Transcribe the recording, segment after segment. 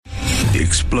The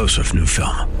explosive new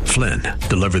film, Flynn,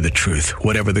 deliver the truth,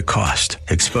 whatever the cost,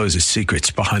 exposes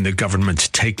secrets behind the government's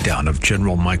takedown of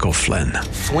General Michael Flynn.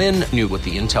 Flynn knew what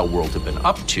the intel world had been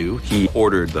up to. He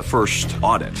ordered the first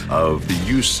audit of the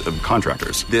use of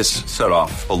contractors. This set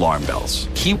off alarm bells.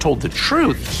 He told the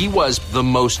truth. He was the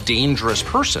most dangerous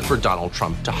person for Donald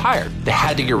Trump to hire. They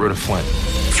had to get rid of Flynn.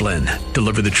 Flynn,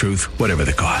 deliver the truth, whatever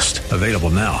the cost. Available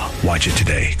now. Watch it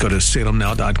today. Go to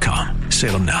salemnow.com.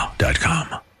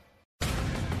 salemnow.com.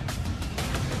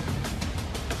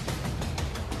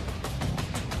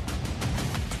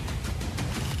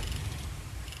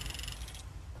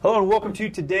 Hello and welcome to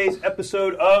today's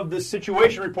episode of The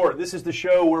Situation Report. This is the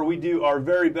show where we do our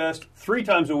very best 3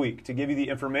 times a week to give you the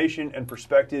information and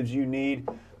perspectives you need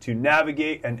to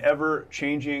navigate an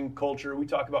ever-changing culture. We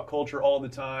talk about culture all the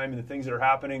time and the things that are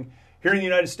happening here in the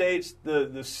United States,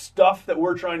 the stuff that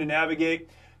we're trying to navigate.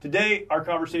 Today, our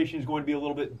conversation is going to be a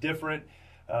little bit different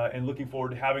and looking forward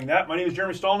to having that. My name is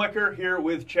Jeremy Stallnecker here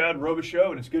with Chad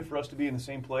Robichaux, and it's good for us to be in the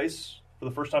same place for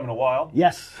the first time in a while.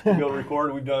 Yes. To be able to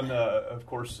record. We've done, of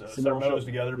course, several shows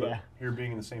together, but here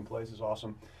being in the same place is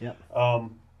awesome. Yep.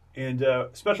 And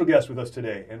special guest with us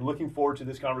today, and looking forward to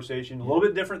this conversation. A little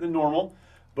bit different than normal,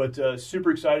 but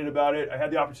super excited about it. I had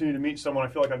the opportunity to meet someone I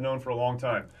feel like I've known for a long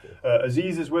time.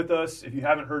 Aziz is with us. If you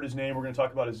haven't heard his name, we're going to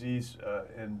talk about Aziz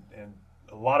and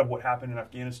a lot of what happened in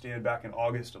Afghanistan back in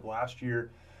August of last year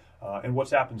and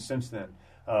what's happened since then.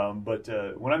 But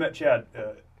when I met Chad,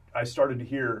 I started to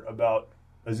hear about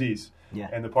Aziz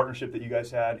and the partnership that you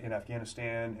guys had in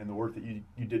Afghanistan and the work that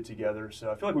you did together. So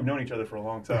I feel like we've known each other for a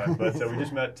long time, but we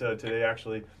just met today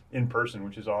actually in person,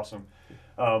 which is awesome.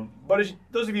 But as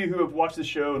those of you who have watched this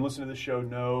show and listened to this show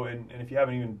know, and if you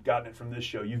haven't even gotten it from this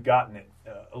show, you've gotten it.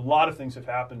 A lot of things have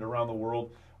happened around the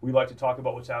world. We like to talk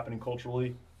about what's happening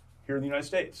culturally here in the United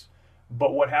States.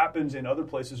 But what happens in other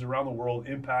places around the world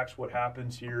impacts what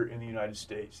happens here in the United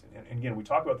States. And again, we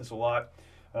talk about this a lot.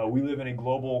 We live in a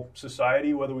global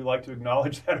society, whether we like to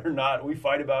acknowledge that or not. We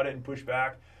fight about it and push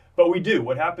back, but we do.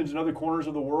 What happens in other corners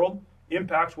of the world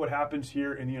impacts what happens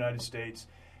here in the United States.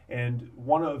 And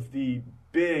one of the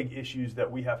big issues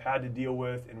that we have had to deal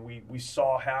with and we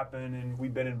saw happen and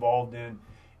we've been involved in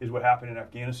is what happened in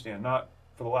Afghanistan. Not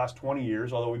for the last 20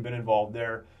 years, although we've been involved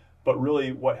there, but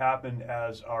really what happened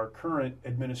as our current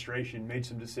administration made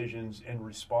some decisions in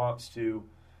response to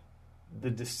the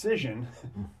decision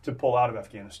to pull out of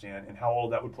Afghanistan and how all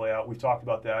that would play out. We've talked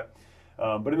about that.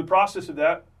 But in the process of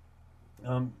that,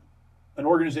 an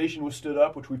organization was stood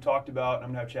up, which we've talked about. I'm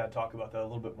going to have Chad talk about that a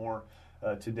little bit more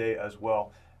today as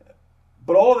well.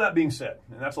 But all of that being said,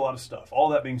 and that's a lot of stuff, all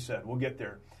that being said, we'll get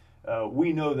there.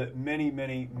 We know that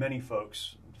many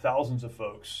folks, thousands of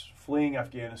folks fleeing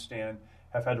Afghanistan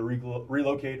have had to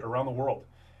relocate around the world.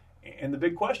 And the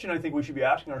big question I think we should be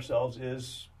asking ourselves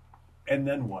is, and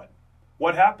then what?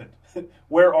 What happened?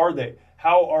 Where are they?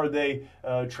 How are they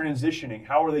transitioning?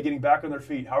 How are they getting back on their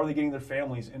feet? How are they getting their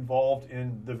families involved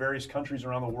in the various countries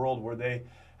around the world where they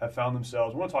have found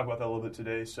themselves? We want to talk about that a little bit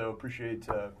today, so appreciate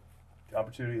the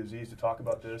opportunity, Aziz, to talk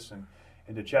about this and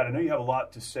to chat. I know you have a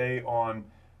lot to say on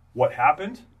what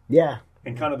happened and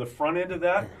kind of the front end of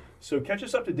that, so catch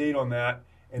us up to date on that,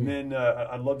 and then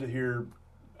I'd love to hear.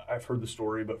 I've heard the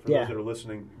story, but for those that are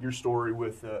listening, your story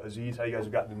with Aziz, how you guys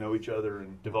have gotten to know each other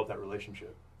and develop that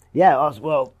relationship. Yeah,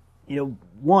 well,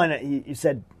 one, you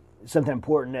said something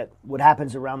important, that what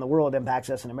happens around the world impacts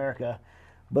us in America,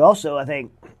 but also I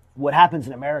think what happens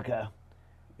in America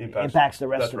impacts the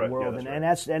rest of the world, and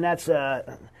that's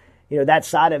that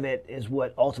side of it is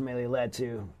what ultimately led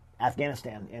to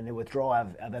Afghanistan and the withdrawal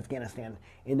of Afghanistan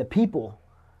and the people.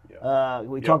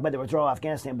 We talk about the withdrawal of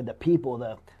Afghanistan, but the people,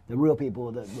 the real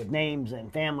people with names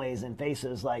and families and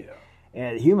faces,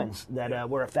 and humans that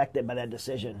were affected by that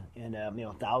decision. And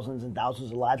thousands and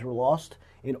thousands of lives were lost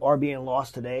and are being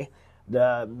lost today.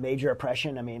 The major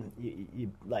oppression. I mean,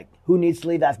 you who needs to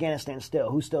leave Afghanistan still?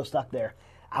 Who's still stuck there?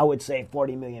 I would say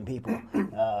 40 million people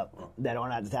that are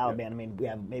not the Taliban. I mean, we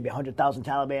have maybe 100,000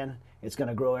 Taliban. It's going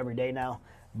to grow every day now.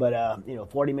 But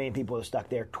 40 million people are stuck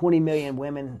there. 20 million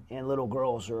women and little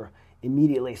girls are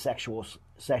immediately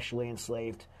sexually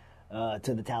enslaved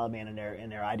to the Taliban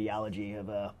and their ideology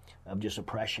of just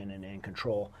oppression and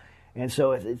control. And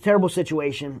so it's a terrible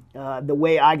situation. The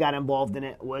way I got involved in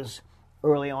it was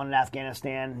early on in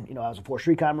Afghanistan. I was a Force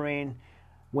Recon Marine,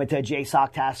 went to a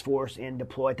JSOC task force and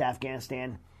deployed to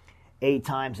Afghanistan 8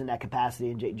 times in that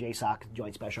capacity in JSOC,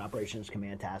 Joint Special Operations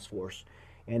Command Task Force.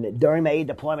 And during my 8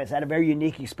 deployments, I had a very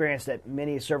unique experience that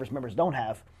many service members don't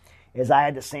have, is I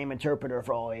had the same interpreter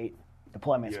for all 8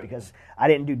 deployments because I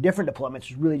didn't do different deployments.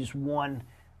 It was really just one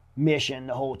mission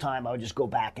the whole time. I would just go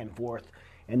back and forth.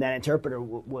 and that interpreter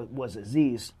was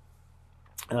Aziz.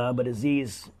 But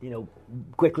Aziz,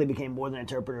 quickly became more than an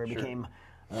interpreter. Sure. Became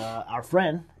our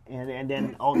friend, and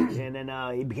then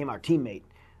he became our teammate.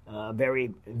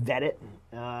 Very vetted,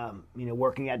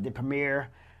 working at the premier,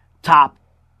 top,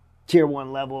 tier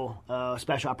 1 level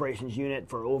special operations unit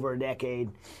for over a decade,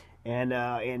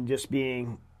 and just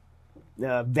being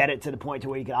vetted to the point to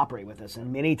where he could operate with us.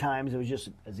 And many times it was just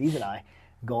Aziz and I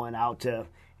going out to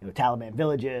Taliban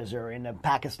villages or into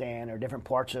Pakistan or different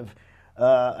parts of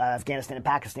Afghanistan and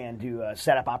Pakistan to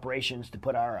set up operations to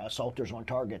put our assaulters on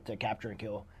target to capture and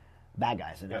kill bad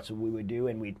guys. And that's what we would do.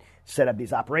 And we'd set up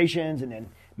these operations and then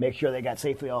make sure they got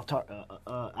safely out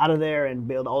of there and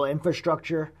build all the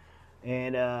infrastructure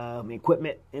and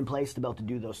equipment in place to be able to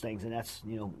do those things. And that's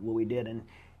what we did.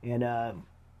 And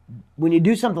when you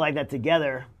do something like that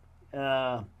together,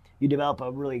 you develop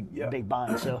a really big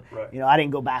bond. So, right. I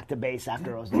didn't go back to base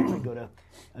after I was there. I'd go to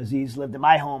Aziz lived in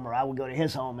my home, or I would go to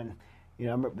his home, and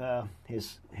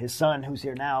his son, who's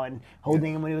here now, and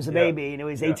holding him when he was a baby.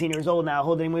 He's 18 years old now,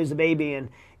 holding him when he was a baby, and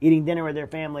eating dinner with their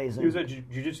families. And he was at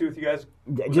jiu-jitsu with you guys?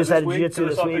 Just had jiu-jitsu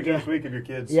this week. This week of your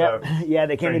kids. Yeah,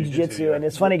 they came to jiu-jitsu, and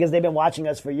it's funny because they've been watching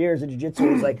us for years. And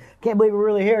jiu-jitsu is like, can't believe we're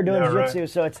really here doing jiu-jitsu. Right.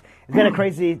 So it's been a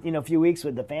crazy few weeks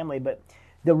with the family, but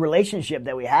the relationship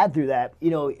that we had through that,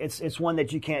 it's one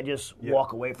that you can't just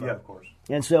walk away from. Yeah, of course.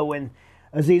 And so when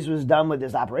Aziz was done with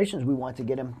his operations, we wanted to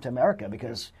get him to America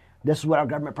because this is what our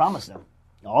government promised him.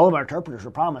 All of our interpreters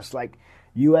were promised, a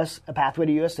pathway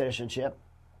to U.S. citizenship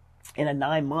in a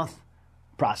 9-month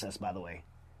process, by the way.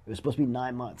 It was supposed to be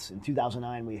 9 months. In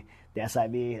 2009, the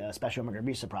SIV, Special Immigrant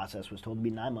Visa process, was told to be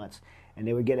 9 months, and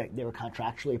they were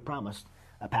contractually promised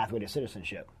a pathway to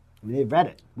citizenship. They've read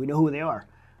it. We know who they are.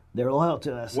 They're loyal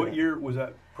to us. What year was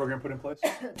that program put in place?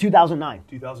 2009.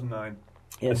 2009.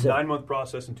 It's a 9-month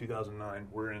process in 2009.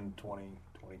 We're in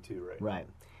 2022, right? Right.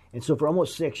 And so for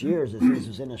almost 6 years, Aziz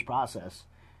was in this process.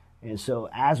 And so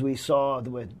as we saw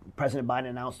President Biden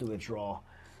announced the withdrawal,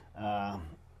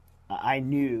 I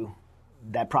knew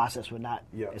that process would not,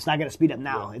 it's not going to speed up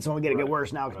now. It's only going to get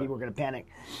worse now because people are going to panic.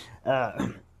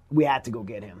 We had to go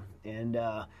get him. And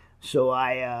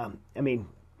so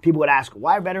people would ask,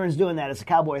 why are veterans doing that? It's a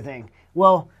cowboy thing.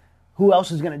 Well, who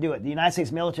else is going to do it? The United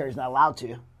States military is not allowed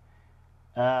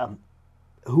to.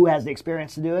 Who has the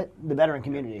experience to do it? The veteran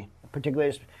community,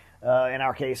 particularly in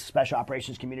our case, special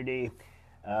operations community,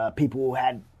 people who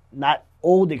had not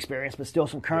old experience, but still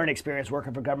some current experience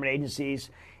working for government agencies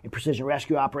in precision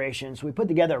rescue operations. So we put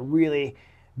together a really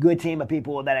good team of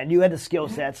people that I knew had the skill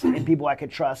sets and people I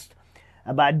could trust.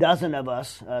 About a dozen of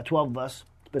us, 12 of us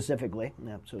specifically,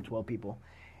 so 12 people.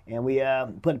 And we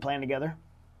put a plan together,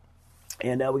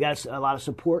 and we got a lot of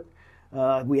support.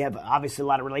 We have obviously a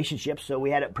lot of relationships, so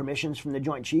we had permissions from the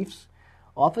Joint Chiefs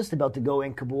Office to be able to go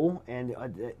in Kabul and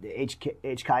the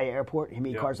HKIA Airport,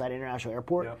 Hamid Karzai International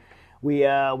Airport. Yep.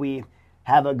 We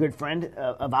have a good friend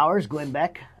of ours, Glenn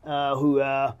Beck, who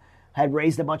had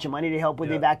raised a bunch of money to help with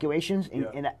the evacuations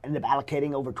and ended up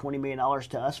allocating over $20 million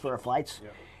to us for our flights.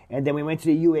 Yep. And then we went to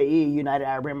the UAE, United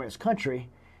Arab Emirates country,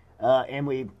 and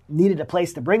we needed a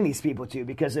place to bring these people to,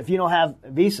 because if you don't have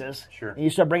visas and you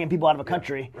start bringing people out of a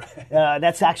country,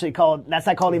 that's not called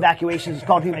evacuations. It's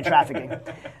called human trafficking.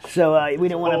 So we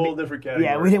didn't want to be different category.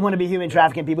 Yeah, we didn't want to be human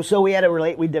trafficking people. So we had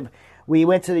we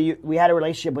had a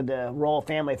relationship with the royal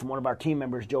family from one of our team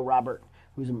members, Joe Robert,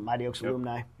 who's a Mighty Oaks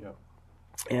alumni,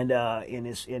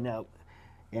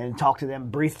 and talked to them,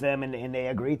 briefed them, and they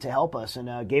agreed to help us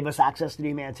and gave us access to the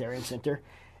humanitarian center.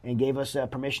 And gave us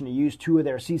permission to use 2 of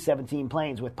their C-17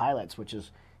 planes with pilots, which is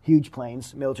huge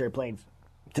planes, military planes,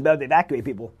 to be able to evacuate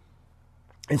people.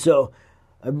 And so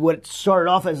what started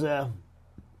off as a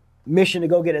mission to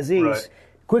go get Aziz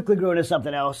quickly grew into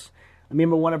something else. I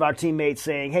remember one of our teammates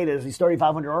saying, hey, there's these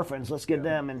 3,500 orphans, let's get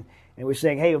them. And we're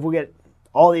saying, hey, if we get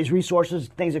all these resources,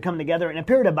 things are coming together in a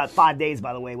period of about 5 days,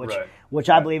 by the way, which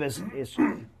I believe is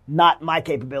not my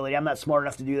capability. I'm not smart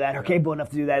enough to do that or capable enough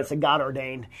to do that. It's a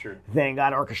God-ordained thing.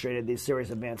 God orchestrated these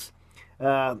series of events.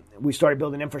 We started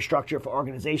building infrastructure for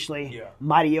organizationally.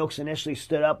 Mighty Oaks initially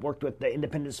stood up, worked with the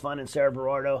Independence Fund and Sarah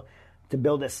Berardo to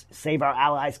build a Save Our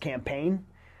Allies campaign,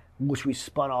 which we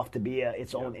spun off to be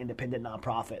its own independent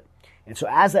nonprofit. And so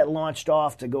as that launched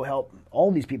off to go help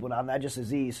all these people now, not just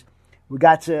Aziz, we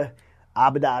got to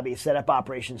Abu Dhabi, set up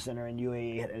operations center in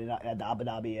UAE at the Abu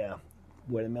Dhabi,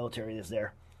 where the military is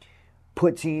there.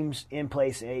 Put teams in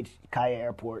place at Kaya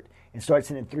Airport and start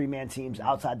sending 3-man teams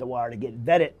outside the wire to get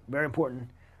vetted, very important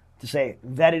to say,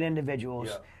 vetted individuals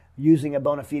using a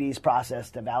bona fides process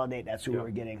to validate that's who we're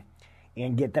getting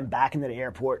and get them back into the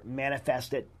airport,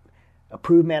 manifest it,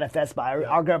 approved manifest by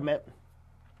our government,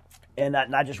 and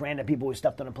not just random people who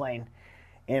stuffed on a plane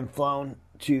and flown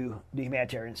to the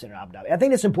humanitarian center in Abu Dhabi. I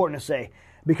think it's important to say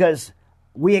because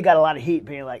we had got a lot of heat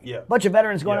being like, a bunch of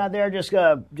veterans going out there just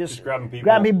grabbing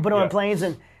people, put them on planes.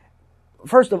 And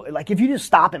first of all, like if you just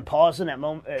stop and pause in that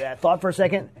moment, that thought for a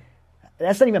second,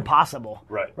 that's not even possible.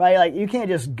 Right. Like you can't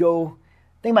just go.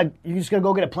 Think about you're just going to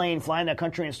go get a plane, fly in that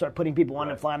country, and start putting people on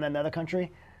and fly in another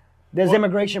country. There's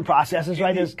immigration processes,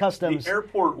 right? There's customs. The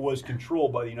airport was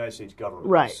controlled by the United States government.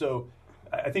 Right. So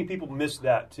I think people miss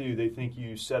that, too. They think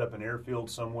you set up an airfield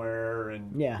somewhere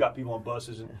and got people on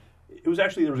buses. And it was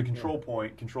actually, there was a control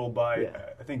point controlled by,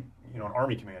 I think, an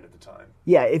Army command at the time.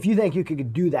 Yeah, if you think you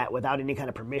could do that without any kind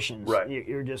of permissions,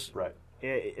 you're just... Right.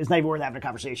 It's not even worth having a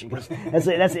conversation because that's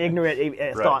an ignorant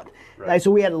thought. Right. So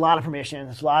we had a lot of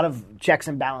permissions, a lot of checks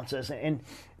and balances,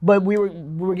 but we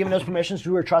were given those permissions.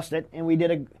 We were trusted, and we did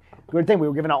a good thing. We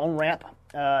were given our own ramp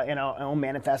and our own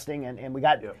manifesting, and we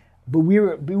got. Yep. But we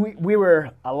were dealing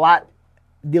with a lot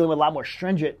more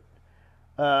stringent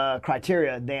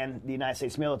criteria than the United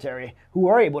States military, who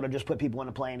were able to just put people on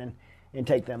a plane and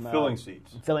take them filling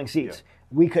seats. Yeah.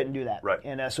 We couldn't do that, right?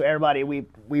 And so everybody we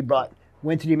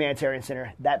went to the humanitarian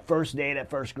center. That first day, that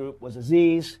first group was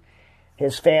Aziz,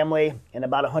 his family, and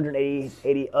about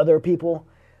 180 other people.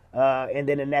 And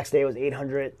then the next day was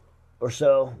 800 or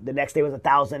so. The next day was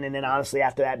 1,000. And then honestly,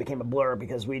 after that, it became a blur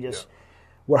because we just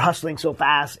were hustling so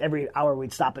fast. Every hour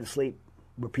we'd stop and sleep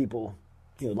were people,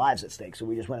 lives at stake. So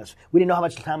we just went. We didn't know how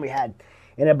much time we had.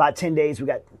 And in about 10 days, we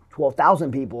got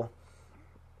 12,000 people.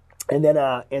 And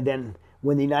then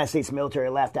when the United States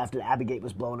military left after the Abbey Gate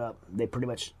was blown up, they pretty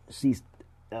much ceased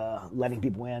letting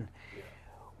people in.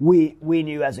 We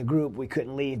knew as a group we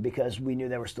couldn't leave because we knew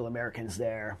there were still Americans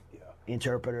there,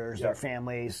 interpreters, their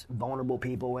families, vulnerable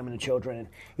people, women and children.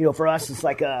 And, for us, it's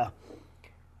like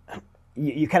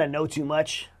you kind of know too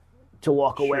much to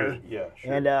walk away. Yeah,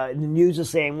 sure. And the news is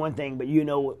saying one thing, but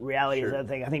what reality is another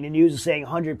thing. I think the news is saying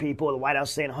 100 people, the White House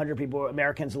is saying 100 people,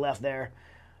 Americans left there,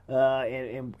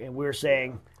 and we're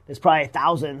saying there's probably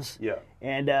thousands. Yeah.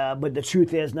 And but the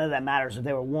truth is, none of that matters. If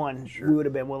there were one, we would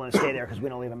have been willing to stay there because we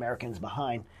don't leave Americans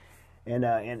behind. And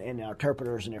our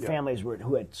interpreters and their families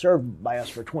who had served by us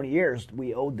for 20 years,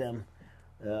 we owed them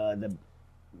the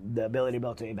ability to be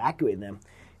able to evacuate them.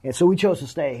 And so we chose to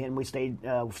stay, and we stayed.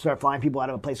 We started flying people out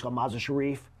of a place called Mazar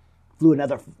Sharif, flew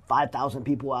another 5,000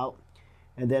 people out,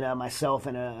 and then myself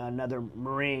and another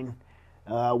Marine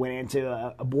went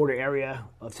into a border area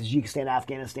of Tajikistan,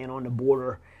 Afghanistan on the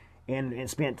border, and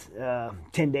spent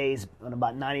 10 days on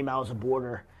about 90 miles of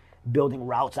border building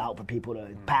routes out for people to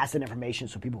pass that information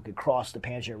so people could cross the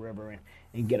Panjshir River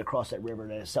and get across that river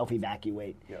to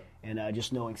self-evacuate. Yep. And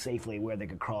just knowing safely where they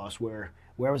could cross, where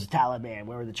was the Taliban,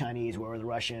 where were the Chinese, where were the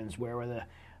Russians, where were the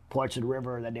parts of the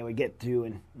river that they would get to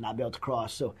and not be able to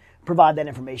cross. So provide that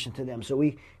information to them. So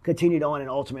we continued on and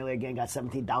ultimately, again, got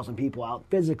 17,000 people out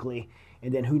physically,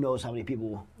 and then who knows how many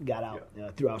people got out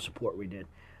through our support we did.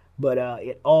 But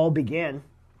it all began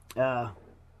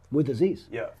with Aziz.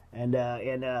 Yeah. And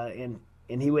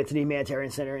he went to the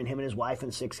humanitarian center, and him and his wife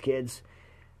and 6 kids,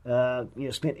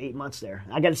 spent 8 months there.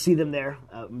 I got to see them there.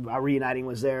 Our reuniting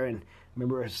was there, and I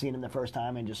remember seeing him the first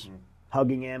time and just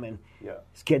hugging him, and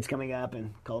his kids coming up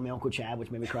and calling me Uncle Chad, which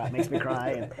makes me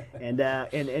cry, and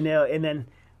then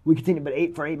we continued.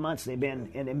 But for 8 months they've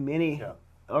been, and many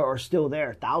are still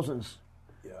there. Thousands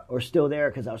are still there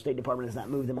because our State Department has not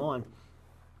moved them on.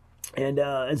 And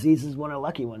Aziz is one of the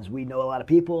lucky ones. We know a lot of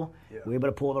people. We're able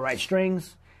to pull the right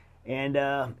strings. And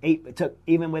it took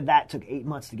 8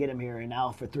 months to get him here. And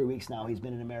now for 3 weeks now, he's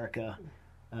been in America.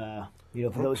 For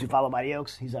those who follow Mighty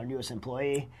Oaks, he's our newest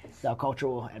employee. He's our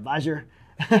cultural advisor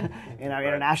in our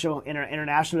international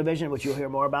division, which you'll hear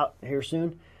more about here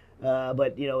soon.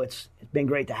 But it's been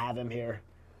great to have him here.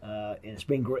 And it's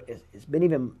been great. It's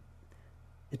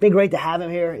been great to have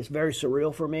him here. It's very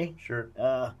surreal for me. Sure.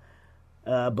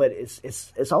 But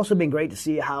it's also been great to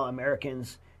see how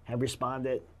Americans have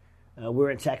responded.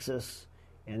 We're in Texas,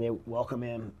 and they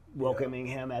welcoming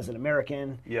him as an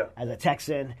American, as a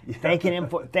Texan, thanking him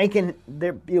for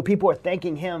people are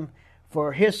thanking him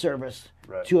for his service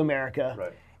to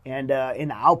America, and in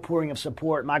the outpouring of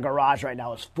support. My garage right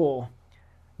now is full,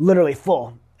 literally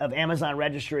full of Amazon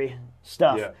registry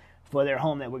stuff for their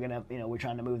home that we're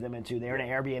trying to move them into. They're in an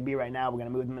Airbnb right now. We're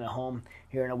going to move them in a home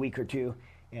here in a week or two.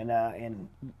 And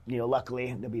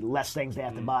luckily there'll be less things they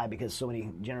have to buy because so many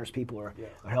generous people are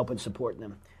helping support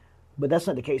them. But that's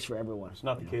not the case for everyone. It's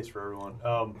not the case for everyone.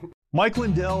 Mike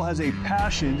Lindell has a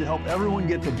passion to help everyone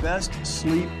get the best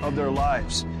sleep of their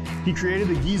lives. He created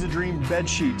the Giza Dream bed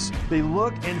sheets. They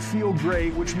look and feel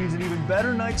great, which means an even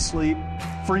better night's sleep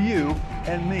for you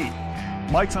and me.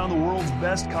 Mike found the world's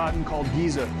best cotton called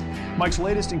Giza. Mike's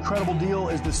latest incredible deal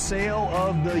is the sale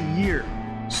of the year.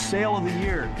 Sale of the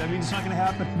year. That means it's not going to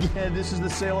happen again. This is the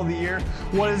sale of the year.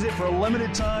 What is it? For a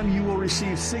limited time, you will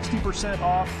receive 60%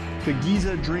 off the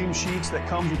Giza Dream Sheets that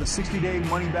comes with a 60-day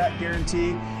money-back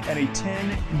guarantee and a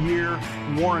 10-year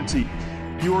warranty.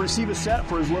 You will receive a set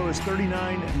for as low as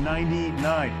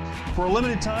 $39.99. For a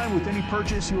limited time, with any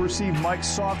purchase, you will receive Mike's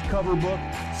soft cover book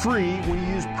free when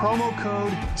you use promo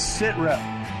code SITREP.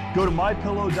 Go to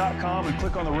MyPillow.com and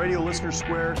click on the radio listener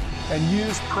square and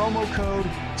use promo code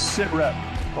SITREP.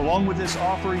 Along with this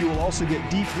offer, you will also get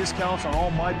deep discounts on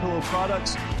all MyPillow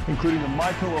products, including the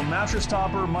MyPillow mattress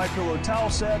topper, MyPillow towel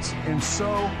sets, and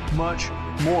so much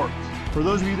more. For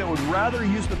those of you that would rather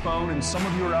use the phone, and some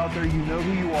of you are out there, you know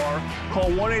who you are, call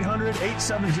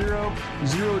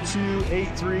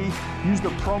 1-800-870-0283. Use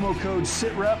the promo code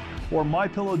SITREP or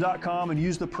MyPillow.com and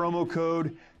use the promo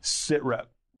code SITREP.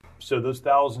 So those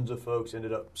thousands of folks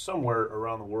ended up somewhere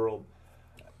around the world.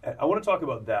 I want to talk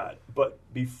about that, but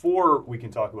before we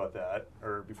talk about that,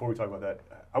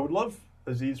 I would love,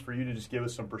 Aziz, for you to just give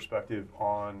us some perspective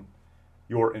on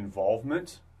your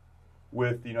involvement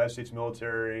with the United States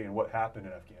military and what happened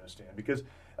in Afghanistan. Because,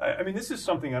 I mean, this is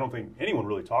something I don't think anyone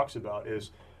really talks about,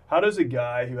 is how does a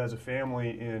guy who has a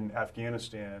family in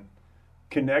Afghanistan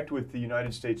connect with the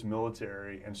United States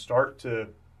military and start to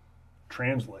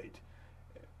translate?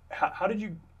 How did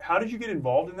you get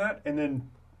involved in that? And then,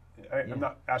 I'm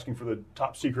not asking for the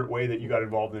top secret way that you got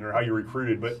involved in or how you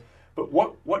recruited, but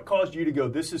what caused you to go,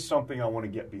 this is something I want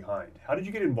to get behind? How did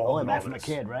you get involved in all this? From a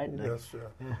kid, right? Yes,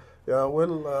 yeah. Yeah,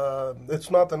 well,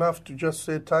 it's not enough to just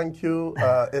say thank you.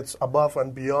 It's above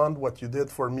and beyond what you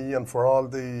did for me and for all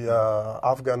the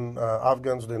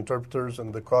Afghans, the interpreters,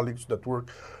 and the colleagues that work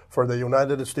for the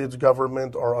United States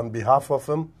government or on behalf of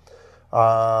them.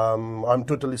 I'm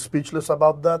totally speechless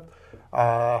about that.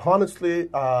 Honestly,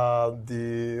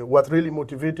 what really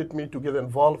motivated me to get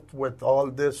involved with all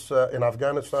this in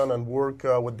Afghanistan and work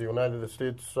with the United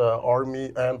States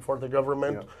Army and for the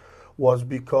government was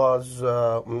because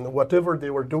whatever they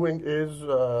were doing was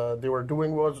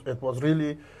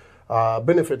really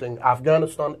benefiting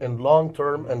Afghanistan in long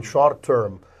term and short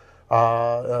term.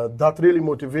 That really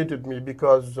motivated me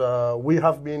because we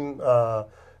have been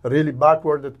really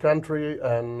backward country,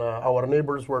 and our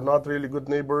neighbors were not really good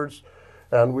neighbors,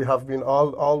 and we have been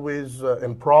always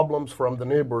in problems from the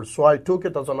neighbors. So I took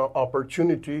it as an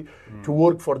opportunity to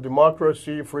work for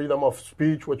democracy, freedom of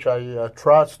speech, which I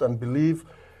trust and believe,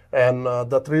 and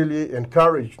that really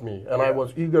encouraged me, and I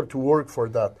was eager to work for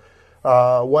that.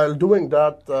 While doing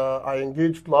that, I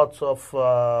engaged lots of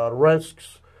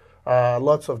risks,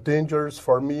 lots of dangers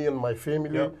for me and my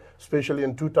family. Especially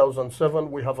in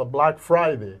 2007, we have a Black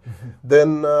Friday.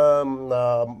 Then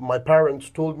my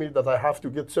parents told me that I have to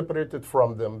get separated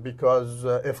from them because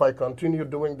if I continue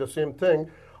doing the same thing,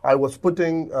 I was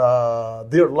putting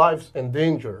their lives in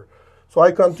danger. So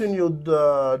I continued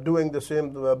doing the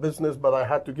same business, but I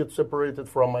had to get separated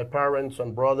from my parents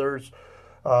and brothers.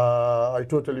 I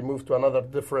totally moved to another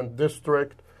different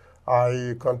district.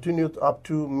 I continued up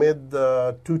to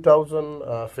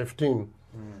mid-2015.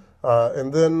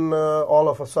 And then all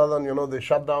of a sudden, they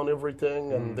shut down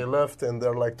everything and they left, and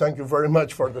they're like, thank you very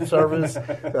much for the service.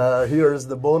 Here's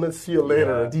the bonus. See you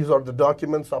later. These are the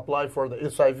documents. Apply for the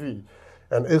SIV.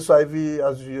 And SIV,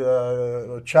 as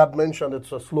Chad mentioned,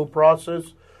 it's a slow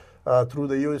process through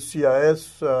the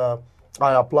USCIS.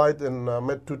 I applied in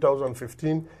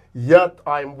mid-2015, yet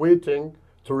I'm waiting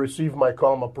to receive my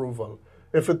calm approval.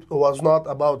 If it was not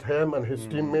about him and his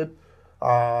teammate,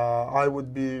 I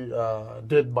would be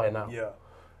dead by now. Yeah.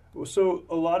 So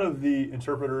a lot of the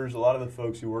interpreters, a lot of the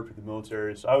folks who worked with the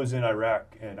military, so I was in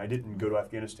Iraq, and I didn't go to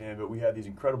Afghanistan, but we had these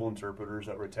incredible interpreters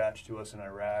that were attached to us in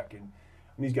Iraq, and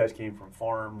these guys came from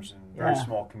farms and very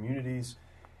small communities.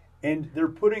 And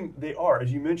they are,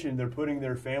 as you mentioned, they're putting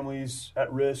their families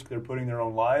at risk, they're putting their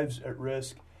own lives at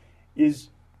risk. Is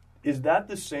that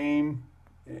the same?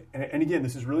 And again,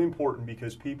 this is really important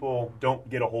because people don't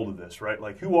get a hold of this, right?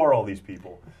 Like, who are all these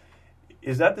people?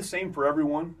 Is that the same for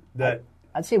everyone?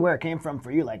 I'd say where it came from for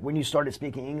you, like when you started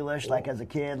speaking English, like as a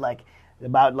kid, like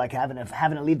about like having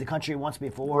to leave the country once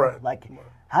before. Right. Like,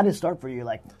 how did it start for you?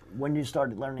 Like, when you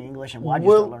started learning English, and why did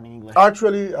you start learning English?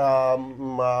 Actually,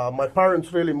 my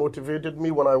parents really motivated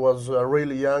me when I was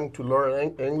really young to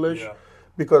learn English. Yeah.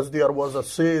 Because there was a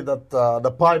say that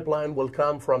the pipeline will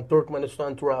come from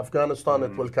Turkmenistan to Afghanistan.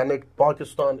 It will connect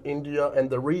Pakistan, India, and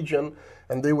the region,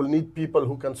 and they will need people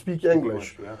who can speak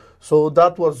English. So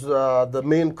that was the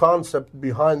main concept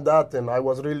behind that, and I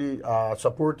was really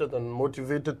supported and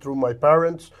motivated through my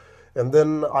parents. And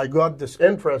then I got this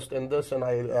interest in this, and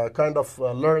I kind of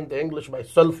learned English by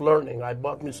self-learning. I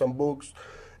bought me some books,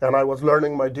 and I was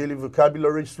learning my daily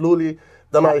vocabulary slowly.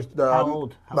 Then How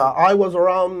old? I was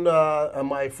around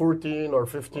my 14 or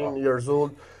 15 years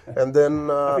old, and then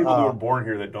people who are born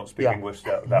here that don't speak English.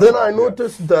 That then well, I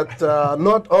noticed that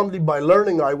not only by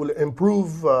learning I will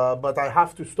improve, but I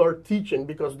have to start teaching,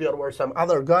 because there were some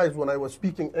other guys when I was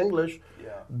speaking English.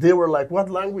 They were like, "What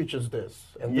language is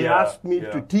this?" And they asked me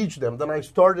to teach them. Then I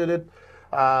started it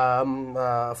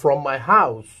from my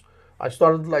house. I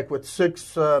started like with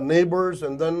 6 neighbors,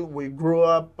 and then we grew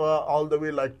up all the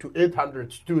way like to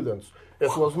 800 students.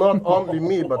 It was not only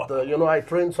me, but I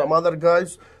trained some other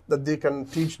guys that they can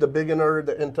teach the beginner,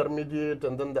 the intermediate,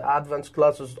 and then the advanced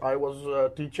classes I was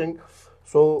teaching.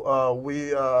 So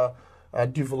we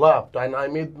developed, and I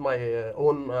made my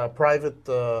own private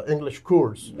English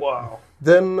course. Wow.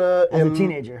 Then As a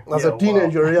teenager. As a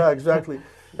teenager, yeah, exactly.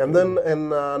 And then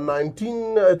in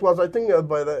it was, I think,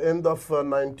 by the end of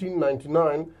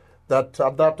 1999, that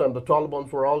at that time the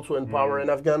Taliban were also in power in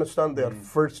Afghanistan, their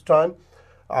first time.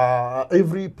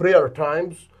 Every prayer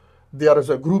times, there is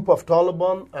a group of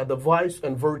Taliban at the Vice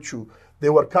and Virtue. They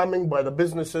were coming by the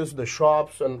businesses, the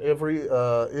shops, and every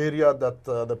area that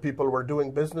the people were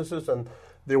doing businesses, and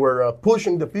they were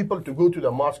pushing the people to go to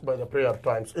the mosque by the prayer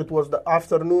times. It was the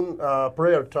afternoon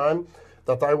prayer time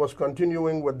that I was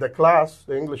continuing with the class,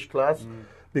 the English class,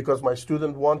 because my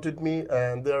student wanted me,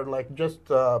 and they're like, just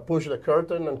push the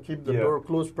curtain and keep the door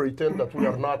closed, pretend that we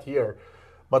are not here.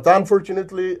 But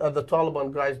unfortunately, the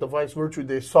Taliban guys, the Vice Virtue,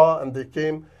 they saw and they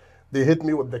came, they hit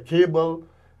me with the cable,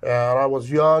 and I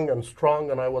was young and strong,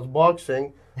 and I was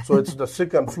boxing. So it's the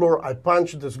second floor. I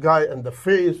punched this guy in the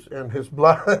face, and his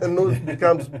blood nose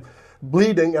becomes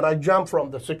bleeding, and I jumped from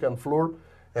the second floor.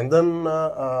 And then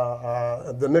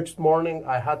the next morning,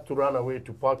 I had to run away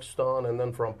to Pakistan, and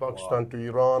then from Pakistan to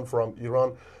Iran, from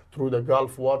Iran through the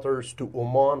Gulf waters to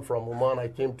Oman. From Oman, I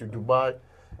came to Dubai,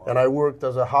 and I worked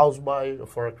as a houseboy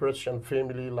for a Christian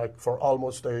family, like for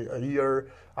almost a year,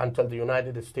 until the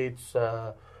United States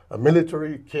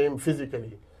military came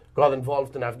physically. Got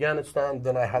involved in Afghanistan.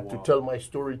 Then I had to tell my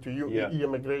story to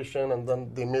immigration, and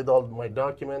then they made all my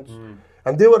documents.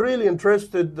 And they were really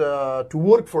interested to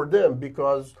work for them,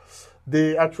 because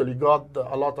they actually got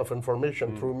a lot of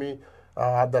information through me,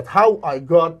 that how I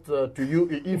got to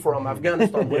UAE from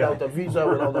Afghanistan without a visa,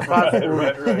 without a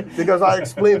passport, because I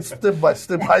explained step by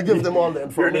step. I give them all the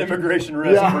information. You're an immigration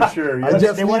risk for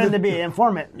sure. They wanted to be an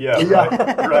informant.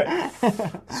 Right.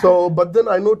 So, but then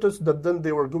I noticed that then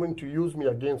they were going to use me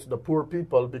against the poor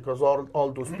people, because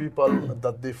all those people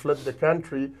that they fled the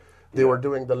country, they were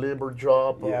doing the labor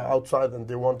job outside, and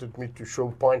they wanted me to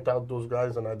point out those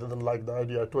guys, and I didn't like the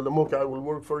idea. I told them, okay, I will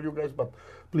work for you guys, but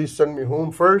please send me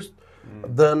home first.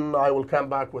 Then I will come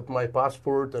back with my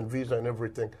passport and visa and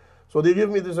everything. So they gave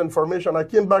me this information. I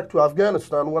came back to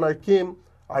Afghanistan. When I came,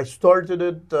 I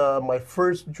started my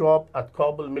first job at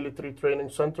Kabul Military Training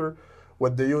Center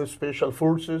with the U.S. Special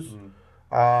Forces.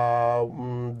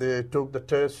 They took the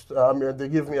test. They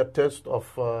gave me a test of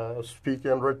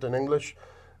speaking and written English,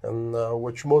 and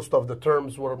which most of the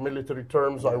terms were military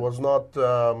terms. I was not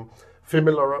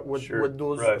familiar with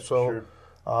those. Right,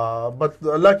 but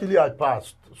luckily I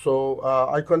passed. So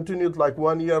I continued like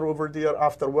 1 year over there.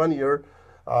 After 1 year,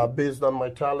 based on my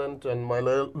talent and my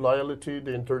loyalty,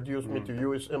 they introduced me to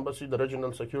U.S. Embassy, the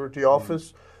Regional Security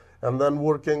Office, and then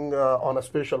working on a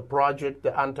special project,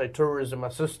 the anti-terrorism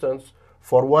assistance,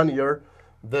 for 1 year.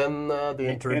 Then they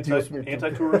introduced me to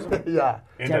anti-tourism.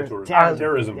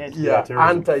 Terrorism.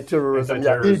 Anti-terrorism.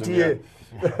 ETA.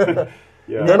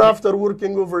 Then after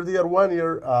working over there 1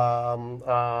 year,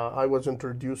 I was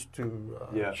introduced to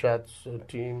Chad's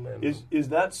team. And is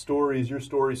your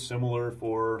story similar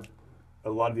for a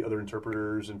lot of the other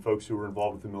interpreters and folks who were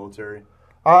involved with the military?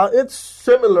 It's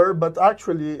similar, but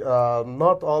actually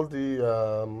not all the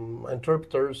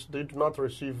interpreters, they do not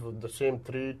receive the same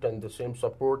treat and the same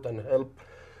support and help,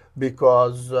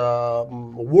 because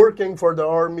working for the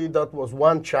army, that was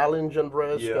one challenge and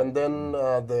risk, and then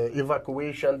the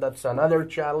evacuation, that's another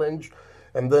challenge,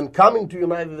 and then coming to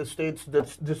United States,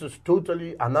 this is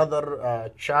totally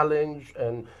another challenge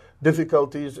and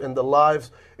difficulties in the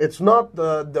lives. It's not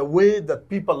the way that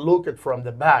people look at from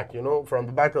the back, from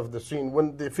the back of the scene.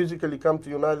 When they physically come to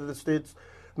United States,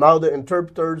 now the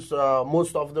interpreters,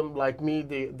 most of them like me,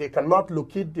 they cannot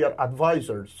locate their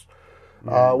advisors.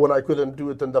 When I couldn't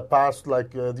do it in the past,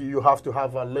 like you have to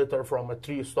have a letter from a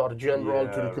 3-star general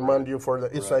to recommend you for the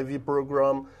SIV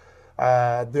program.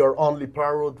 They are only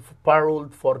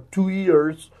paroled for 2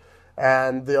 years,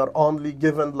 and they are only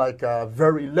given like a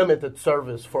very limited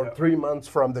service for 3 months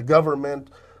from the government.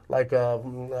 like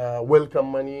welcome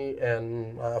money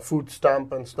and food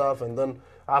stamp and stuff, and then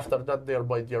after that they're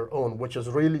by their own, which is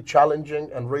really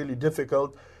challenging and really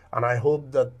difficult. And I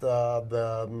hope that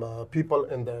the people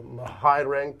in the high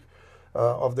rank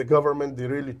of the government, they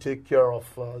really take care of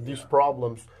these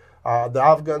problems. The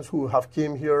Afghans who have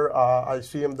came here, I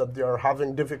see them that they are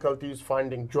having difficulties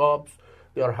finding jobs.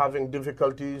 They are having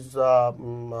difficulties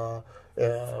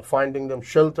finding them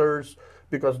shelters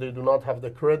because they do not have the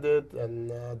credit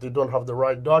and they don't have the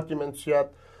right documents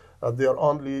yet. They are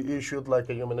only issued like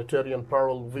a humanitarian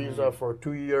parole visa for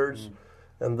 2 years.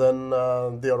 And then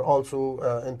they are also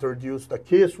introduced a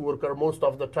caseworker. Most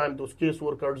of the time, those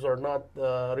caseworkers are not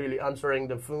really answering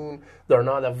the phone. They're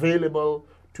not available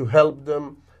to help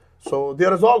them. So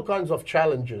there is all kinds of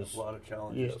challenges. A lot of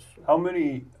challenges. Yes. How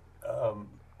many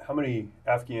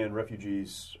Afghan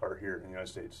refugees are here in the United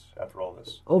States after all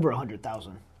this? Over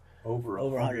 100,000. Over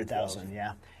 100,000,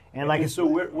 yeah. And so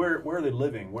where are they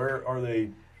living? Where are they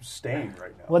staying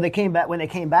right now? Well, when they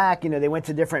came back, they went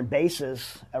to different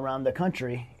bases around the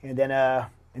country, and then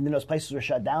those places were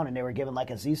shut down, and they were given, like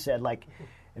Aziz said, like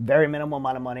a very minimal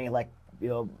amount of money, like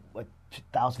like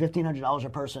 $1,500 a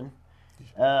person,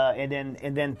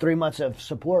 and then 3 months of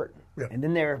support, and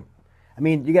then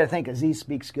you got to think Aziz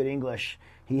speaks good English.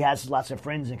 He has lots of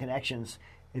friends and connections.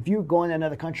 If you go in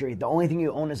another country, the only thing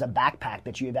you own is a backpack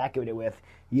that you evacuated with.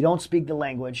 You don't speak the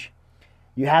language.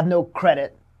 You have no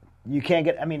credit. You can't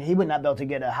get. He would not be able to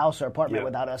get a house or apartment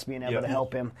without us being able to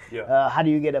help him. Yeah. How do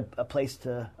you get a place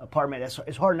to apartment?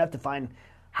 It's hard enough to find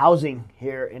housing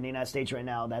here in the United States right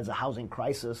now. That's a housing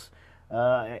crisis,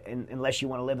 unless you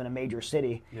want to live in a major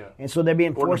city. Yeah. And so they're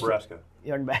being forced. Or Nebraska.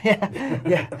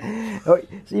 Yeah. So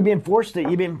they've been forced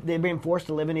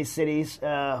to live in these cities,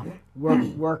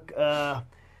 work.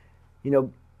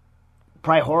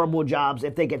 Probably horrible jobs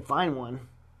if they could find one,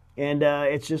 and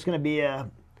it's just going to be a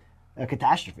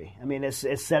catastrophe.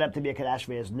 It's set up to be a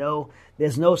catastrophe.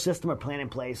 There's no system or plan in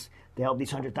place to help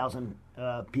these 100,000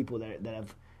 people that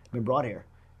have been brought here.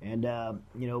 And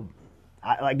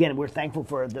again, we're thankful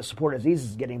for the support Aziz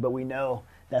is getting, but we know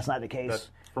that's not the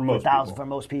case for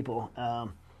most people.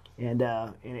 And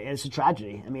it's a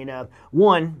tragedy.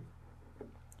 One,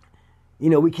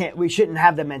 we shouldn't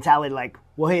have the mentality like,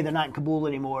 well, hey, they're not in Kabul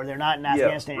anymore, they're not in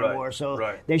Afghanistan anymore,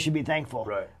 so they should be thankful.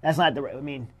 Right. That's not the.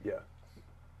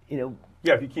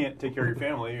 If you can't take care of your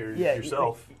family or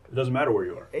yourself, it doesn't matter where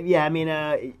you are. Yeah,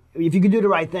 if you could do the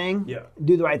right thing,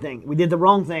 do the right thing. We did the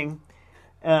wrong thing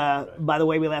by the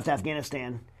way we left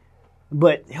Afghanistan,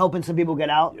 but helping some people get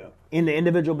out in the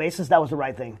individual basis, that was the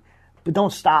right thing. But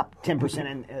don't stop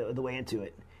 10% the way into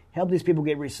it. Help these people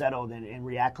get resettled and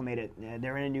reacclimated.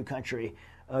 They're in a new country.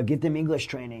 Get them English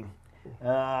training.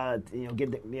 Let's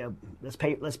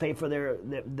pay for their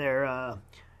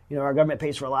our government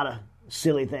pays for a lot of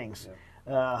silly things,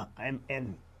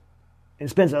 and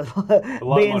spends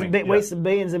wastes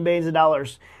billions and billions of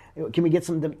dollars. Can we get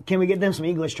them some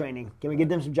English training? Can we get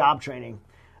them some job training?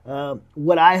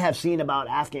 What I have seen about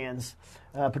Afghans,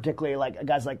 particularly like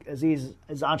guys like Aziz,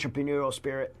 is entrepreneurial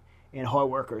spirit and hard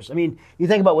workers. You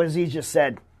think about what Aziz just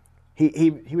said.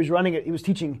 He was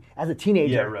teaching as a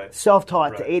teenager,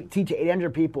 self-taught to teach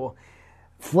 800 people.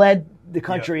 Fled the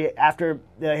country after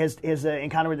his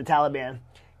encounter with the Taliban,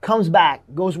 comes back,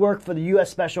 goes work for the U.S.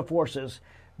 Special Forces,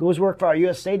 goes work for our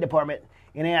U.S. State Department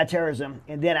in anti-terrorism,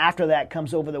 and then after that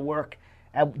comes over to work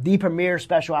at the premier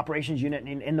special operations unit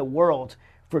in the world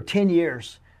for 10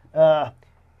 years.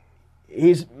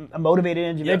 He's a motivated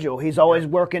individual. He's always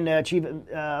working to achieve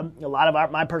a lot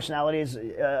of my personalities,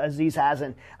 Aziz has,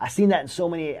 and I've seen that in so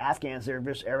many Afghans. They're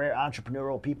just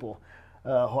entrepreneurial people.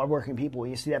 Hardworking people.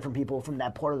 You see that from people from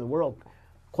that part of the world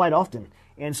quite often.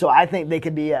 And so I think they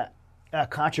could be a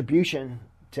contribution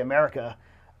to America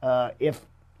if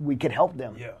we could help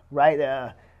them. Yeah.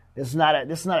 Right? This is not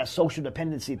a social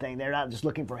dependency thing. They're not just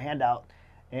looking for a handout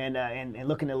and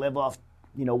looking to live off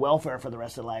welfare for the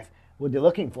rest of their life. What they're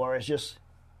looking for is just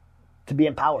to be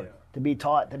empowered, to be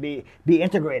taught, to be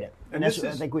integrated. And I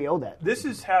think we owe that. This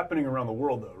is happening around the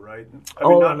world, though, right?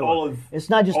 It's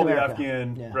not just all America. The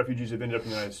Afghan refugees have ended up in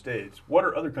the United States. What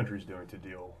are other countries doing to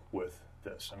deal with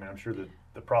this? I'm sure that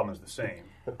the problem is the same.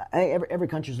 Every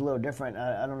country is a little different.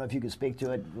 I don't know if you can speak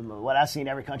to it. What I've seen,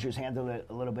 every country has handled it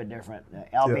a little bit different.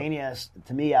 Albania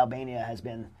has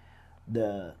been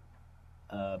the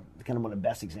kind of one of the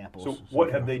best examples. So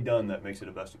what have they done that makes it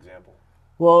a best example?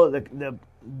 Well,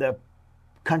 the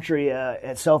country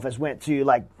itself has went to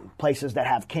like places that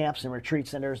have camps and retreat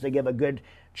centers. They give a good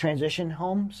transition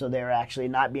home, so they're actually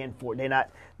not being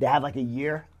they have like a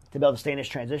year to be able to stay in this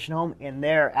transition home. And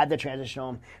there, at the transition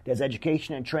home, there's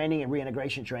education and training and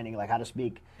reintegration training, like how to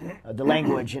speak the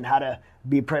language and how to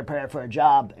be prepared for a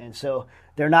job. And so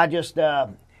they're not just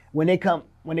when they come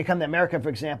to America, for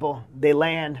example, they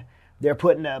land, they're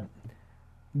put in a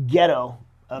ghetto.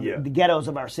 The ghettos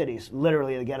of our cities,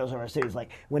 literally the ghettos of our cities. Like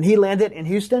when he landed in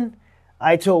Houston,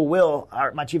 I told Will,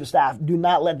 my chief of staff, do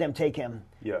not let them take him.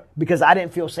 Yeah. Because I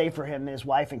didn't feel safe for him and his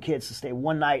wife and kids to stay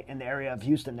one night in the area of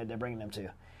Houston that they're bringing them to.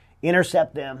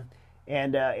 Intercept them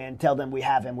and tell them we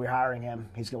have him, we're hiring him,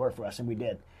 he's going to work for us, and we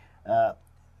did.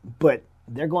 But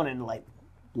they're going into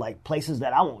like places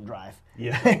that I won't drive.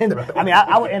 Yeah. Right. I mean,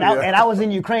 I was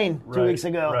in Ukraine 2 weeks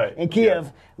ago in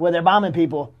Kiev where they're bombing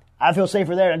people. I feel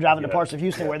safer there than driving to parts of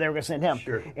Houston where they were going to send him.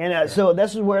 Sure. And so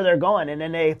this is where they're going. And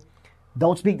then they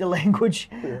don't speak the language.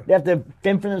 They have to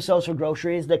fend for themselves for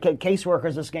groceries. The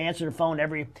caseworkers are going to answer the phone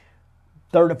every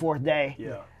third or fourth day.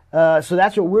 Yeah. So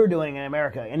that's what we're doing in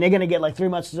America. And they're going to get like 3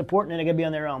 months of support, and then they're going to be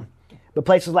on their own. But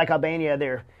places like Albania,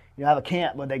 they're have a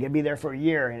camp where they can be there for a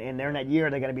year. And during that year,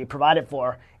 they're going to be provided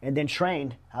for and then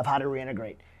trained of how to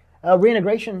reintegrate.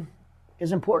 Reintegration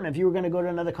is important if you were going to go to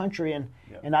another country and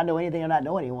not know anything or not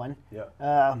know anyone. Yeah.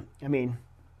 I mean.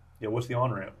 Yeah, what's the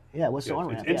on-ramp? Yeah, what's the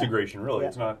on-ramp? It's integration, really. Yeah.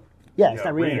 It's not. Yeah, it's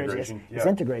not reintegration. It's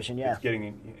integration, yeah. It's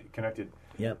getting connected.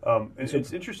 Yep.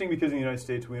 It's interesting because in the United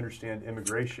States we understand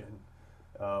immigration,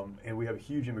 and we have a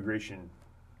huge immigration,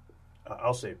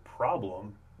 I'll say,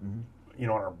 problem, on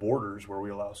our borders where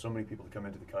we allow so many people to come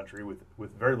into the country with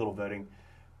very little vetting,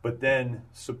 but then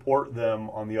support them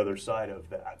on the other side of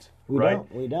that.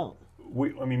 We don't.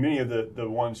 Many of the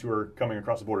ones who are coming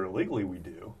across the border illegally, we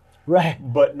do. Right.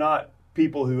 But not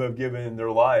people who have given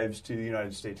their lives to the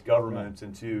United States government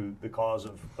and to the cause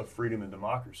of freedom and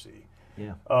democracy.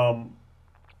 Yeah.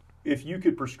 If you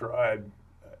could prescribe,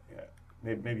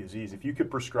 maybe Aziz, if you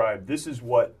could prescribe, this is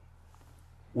what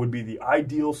would be the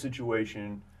ideal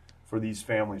situation for these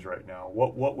families right now,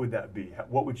 what would that be?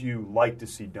 What would you like to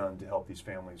see done to help these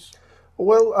families?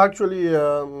 Well, actually,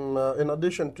 in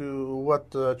addition to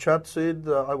what Chad said,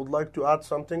 I would like to add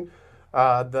something.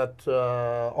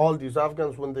 That all these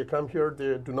Afghans, when they come here,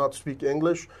 they do not speak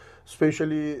English,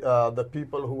 especially the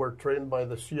people who were trained by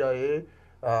the CIA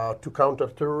to counter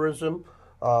terrorism.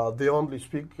 They only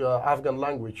speak Afghan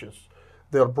languages.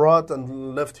 They're brought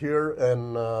and left here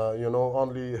and,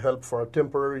 only help for a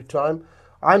temporary time.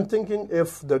 I'm thinking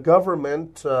if the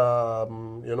government,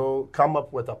 come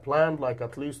up with a plan, like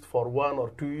at least for 1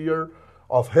 or 2 years,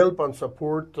 of help and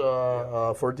support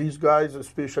for these guys,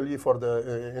 especially for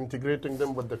the integrating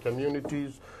them with the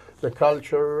communities, the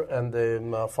culture, and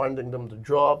then finding them the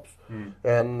jobs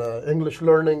and English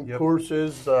learning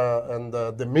courses and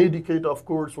the Medicaid, of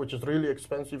course, which is really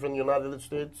expensive in the United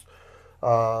States.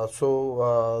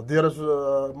 So there is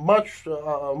much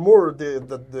more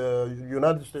that the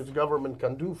United States government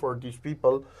can do for these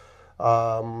people.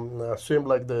 Same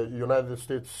like the United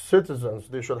States citizens,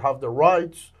 they should have the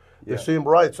rights. The same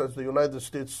rights as the United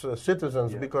States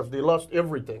citizens because they lost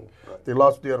everything. Right. They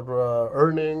lost their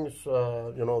earnings,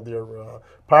 their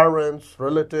parents,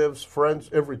 relatives, friends,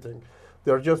 everything.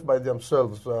 They're just by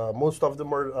themselves. Most of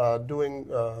them are doing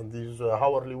these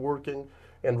hourly working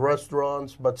in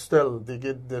restaurants, but still they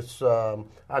get this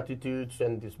attitudes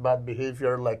and this bad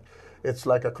behavior. Like it's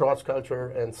like a cross culture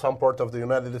in some part of the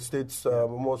United States.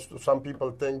 Some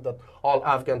people think that all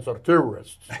Afghans are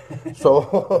terrorists.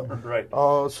 So, right.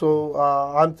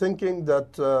 I'm thinking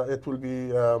that it will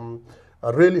be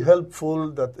really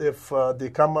helpful that if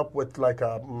they come up with like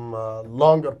a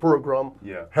longer program,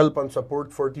 help and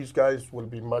support for these guys will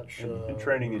be much. And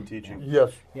training and teaching.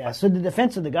 Yes. Yeah. So the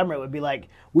defense of the government would be like,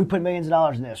 we put millions of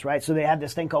dollars in this, right? So they have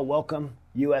this thing called Welcome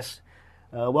US.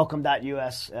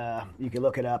 Welcome.us. You can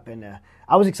look it up, and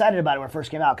I was excited about it when it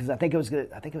first came out because I think it was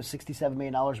 $67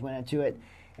 million went into it,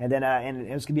 and then and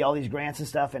it was gonna be all these grants and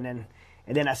stuff, and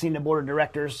then I seen the board of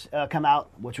directors come out,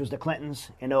 which was the Clintons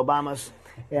and the Obamas,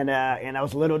 and I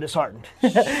was a little disheartened,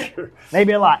 Sure.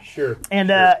 Maybe a lot, sure,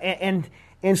 and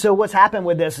so what's happened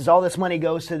with this is all this money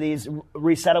goes to these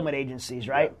resettlement agencies,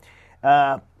 right?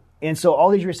 Yeah. And so all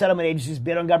these resettlement agencies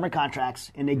bid on government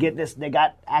contracts, and they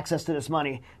got access to this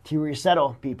money to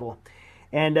resettle people,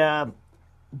 and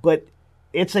but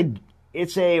it's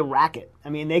a racket. I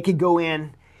mean, they could go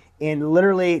in and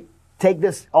literally take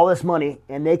all this money,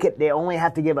 and they only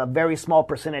have to give a very small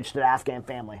percentage to the Afghan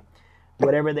family,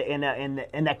 whatever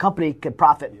and that company could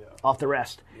profit off the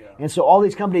rest. Yeah. And so all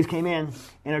these companies came in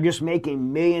and are just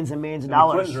making millions and millions of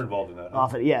dollars. The Clintons are involved in that.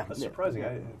 Off it, yeah. That's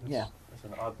surprising.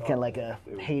 Kind of like a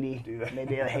Haiti,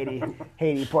 maybe a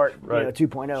Haiti part,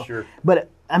 2.0. Sure.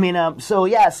 But I mean,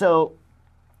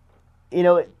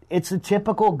 it's a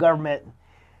typical government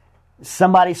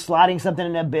somebody sliding something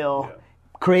in a bill,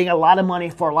 creating a lot of money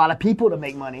for a lot of people to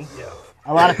make money. Yeah.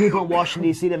 A lot of people in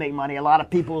Washington, D.C. to make money. A lot of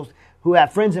people who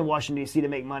have friends in Washington, D.C. to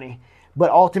make money.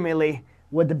 But ultimately,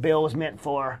 what the bill was meant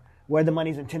for, where the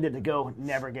money's intended to go,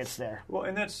 never gets there. Well,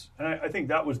 and I think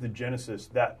that was the genesis,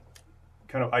 that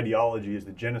kind of ideology is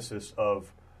the genesis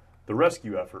of the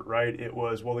rescue effort, right? It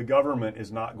was, well, the government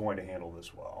is not going to handle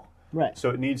this well. Right. So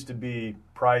it needs to be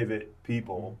private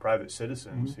people, private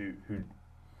citizens who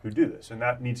do this. And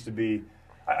that needs to be,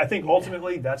 I think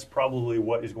ultimately that's probably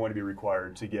what is going to be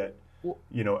required to get,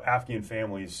 Afghan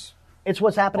families. It's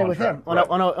what's happening with track. him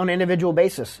on an individual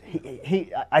basis.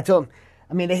 I told him,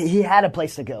 I mean, he had a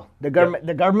place to go. The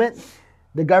government,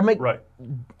 right.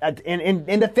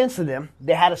 In defense of them,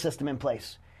 they had a system in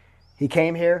place. He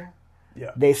came here.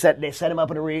 Yeah. They set him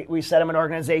up we set him an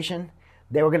organization.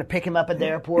 They were going to pick him up at the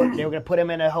airport. They were going to put him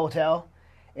in a hotel,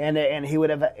 and he would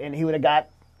have got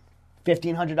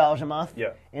 $1,500 a month.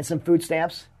 Yeah. And some food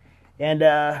stamps, and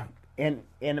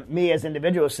me as an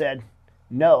individual said,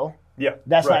 no. Yeah.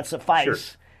 That's right. not suffice. Sure.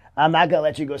 I'm not going to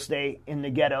let you go stay in the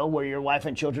ghetto where your wife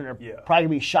and children are probably going to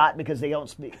be shot because they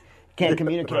can't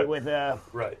communicate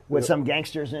with some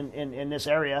gangsters in this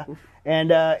area,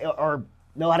 and or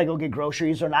know how to go get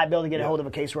groceries or not be able to get a hold of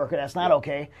a caseworker. That's not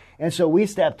okay. And so we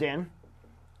stepped in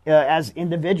as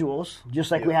individuals,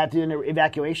 just like we had to in the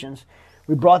evacuations.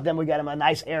 We brought them. We got them a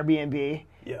nice Airbnb.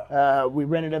 Yeah. We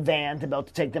rented a van to be able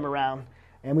to take them around,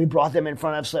 and we brought them in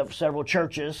front of several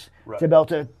churches to be able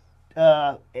to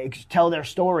tell their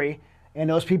story, and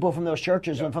those people from those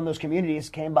churches and from those communities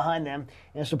came behind them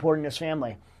in supporting this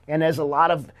family. And there's a lot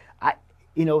of,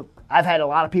 I've had a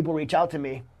lot of people reach out to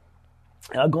me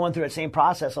going through the same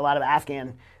process, a lot of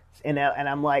Afghan, and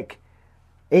I'm like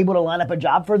able to line up a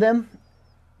job for them,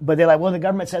 but they're like, well, the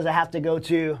government says I have to go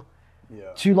to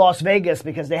Las Vegas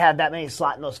because they have that many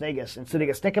slots in Las Vegas, and so they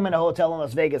can stick them in a hotel in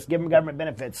Las Vegas, give them government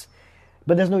benefits,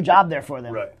 but there's no job there for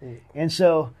them. Right. And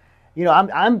so,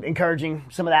 I'm encouraging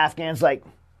some of the Afghans, like,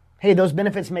 hey, those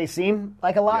benefits may seem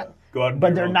like a lot, Go out and but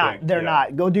do they're your own not. thing. They're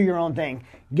not. Go do your own thing.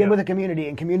 Get with a community,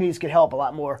 and communities could help a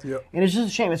lot more. Yep. And it's just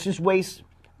a shame. It's just waste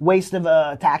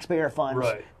of taxpayer funds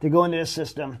to go into this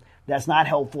system that's not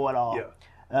helpful at all.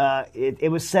 Yeah.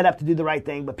 It was set up to do the right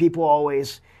thing, but people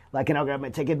always, like in our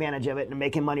government, take advantage of it and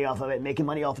making money off of it, making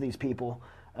money off of these people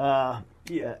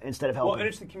instead of helping. Well, and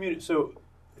it's the community. So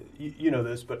you know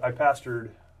this, but I pastored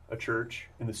a church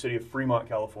in the city of Fremont,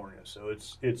 California. So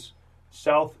it's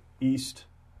southeast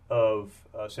of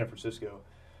San Francisco.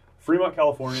 Fremont,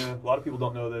 California, a lot of people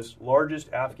don't know this,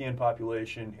 largest Afghan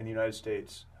population in the United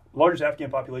States, largest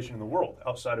Afghan population in the world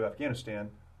outside of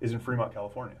Afghanistan is in Fremont,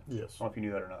 California. Yes. I don't know if you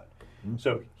knew that or not. Mm-hmm.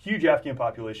 So huge Afghan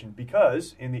population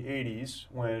because in the 80s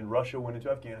when Russia went into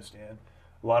Afghanistan,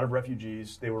 a lot of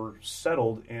refugees, they were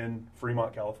settled in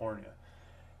Fremont, California.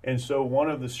 And so one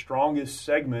of the strongest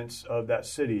segments of that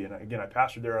city, and again, I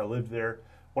pastored there, I lived there,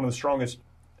 one of the strongest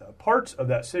parts of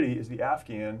that city is the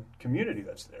Afghan community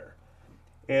that's there.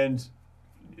 And,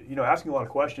 asking a lot of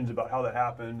questions about how that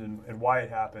happened and why it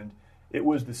happened, it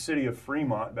was the city of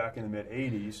Fremont back in the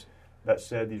mid-'80s that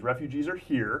said these refugees are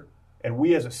here, and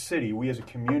we as a city, we as a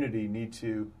community need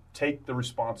to take the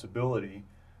responsibility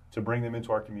to bring them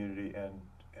into our community and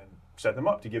set them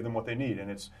up to give them what they need. And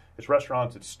it's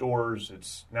restaurants, it's stores,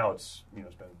 it's been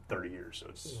 30 years,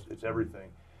 so it's everything.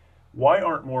 Why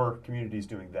aren't more communities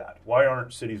doing that? Why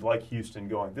aren't cities like Houston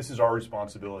going, this is our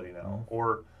responsibility now?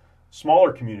 Or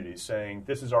smaller communities saying,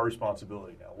 this is our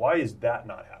responsibility now? Why is that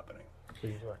not happening?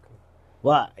 Exactly.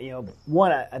 Well,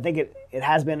 one, I think it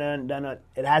has been done.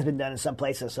 It has been done in some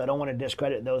places, so I don't want to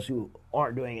discredit those who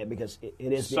aren't doing it because it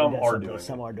is being done.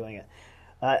 Some are doing it.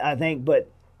 I think, but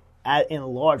in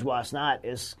large, why it's not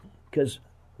is because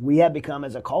we have become,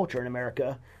 as a culture in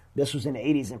America, this was in the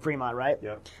 80s in Fremont, right?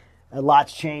 Yeah. A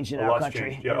lot's changed in our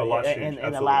country changed. Yeah, a lot's changed.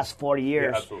 in the last 40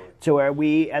 years, absolutely. To where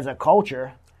we, as a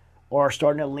culture, are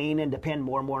starting to lean and depend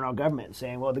more and more on our government,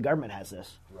 saying, well, the government has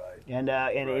this. Right. And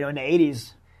in the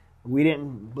 80s, we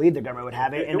didn't believe the government would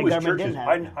have it, and the government churches. didn't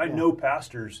have it. I know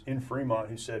pastors in Fremont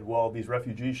who said, well, these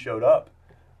refugees showed up,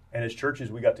 and as churches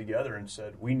we got together and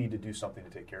said, we need to do something to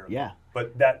take care of them. Yeah.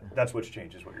 But that's what's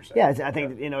changed is what you're saying. Yeah, I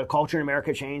think, culture in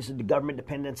America changed, the government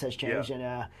dependence has changed,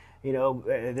 Yeah. and,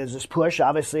 there's this push,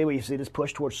 obviously, we see this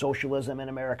push towards socialism in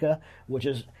America, which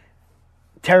is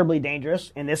terribly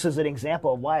dangerous, and this is an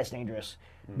example of why it's dangerous,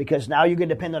 because now you can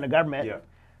depend on the government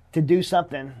to do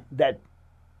something that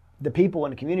the people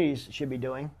in the communities should be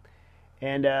doing,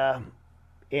 and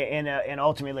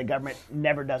ultimately government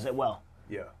never does it well.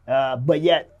 Yeah. But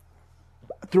yet,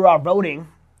 through our voting,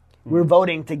 we're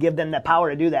voting to give them the power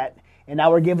to do that, and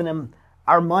now we're giving them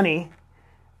our money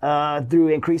through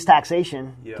increased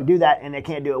taxation to do that, and they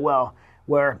can't do it well.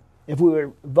 Where if we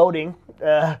were voting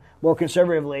more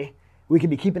conservatively, we could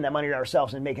be keeping that money to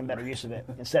ourselves and making better use of it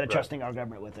instead of trusting our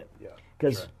government with it.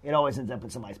 Because it always ends up in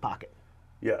somebody's pocket.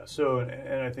 Yeah, so,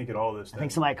 and I think in all this... I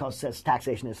think somebody says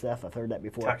taxation is theft. I've heard that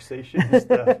before. Taxation is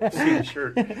theft. See the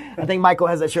shirt. I think Michael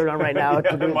has that shirt on right now.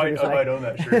 I might own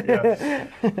that shirt, yeah.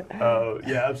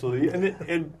 Absolutely.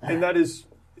 And that is,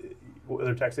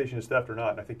 whether taxation is theft or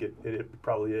not, and I think it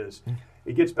probably is,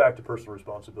 it gets back to personal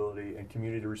responsibility and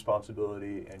community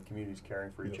responsibility and communities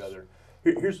caring for each other.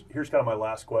 Here's kind of my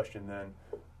last question then.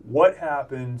 What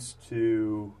happens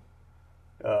to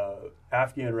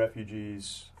Afghan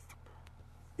refugees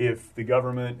if the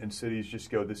government and cities just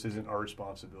go, this isn't our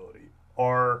responsibility?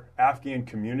 Are Afghan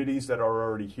communities that are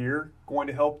already here going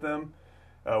to help them?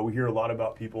 We hear a lot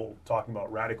about people talking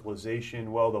about radicalization.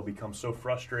 Well, they'll become so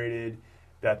frustrated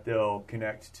that they'll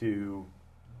connect to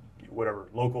whatever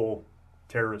local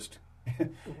terrorist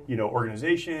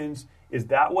organizations. Is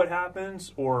that what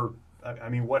happens? Or, I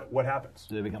mean, what happens?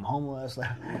 Do they become homeless?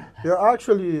 Yeah,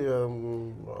 actually,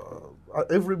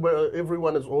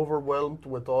 everyone is overwhelmed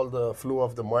with all the flow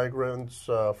of the migrants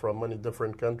from many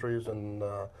different countries, and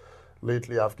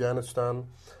lately Afghanistan.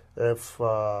 If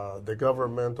the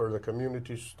government or the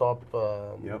community stop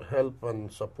help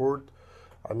and support,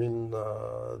 I mean,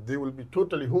 they will be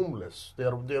totally homeless.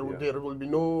 There will be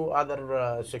no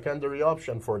other secondary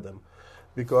option for them.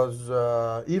 Because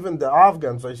even the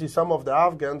Afghans, I see some of the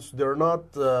Afghans, they're not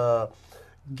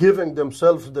giving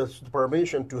themselves the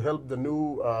permission to help the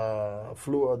new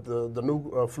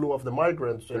flow of the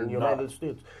migrants in the United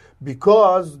States,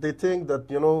 because they think that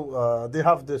they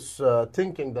have this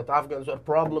thinking that Afghans are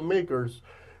problem makers.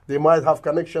 They might have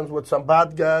connections with some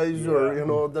bad guys,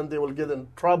 or then they will get in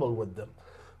trouble with them.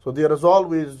 So there is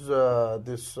always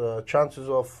this chances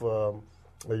of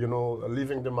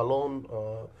leaving them alone.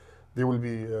 They will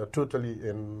be totally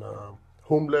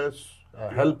homeless,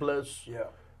 helpless,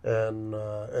 and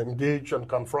engaged and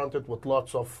confronted with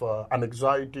lots of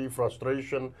anxiety,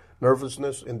 frustration,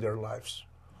 nervousness in their lives.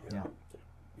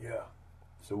 Yeah.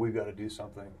 So we've got to do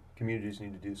something. Communities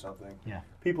need to do something. Yeah.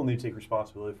 People need to take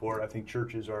responsibility for it. I think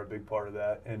churches are a big part of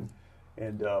that. And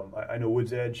I know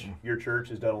Woods Edge, your church,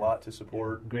 has done a lot to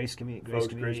support Grace Community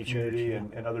Church,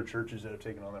 and other churches that have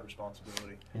taken on that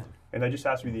responsibility. Yeah. And that just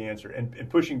has to be the answer. And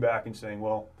pushing back and saying,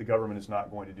 well, the government is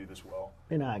not going to do this well.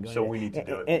 They're not going so we need to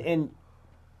do it. And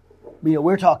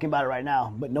we're talking about it right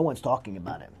now, but no one's talking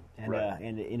about it.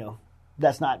 And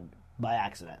that's not by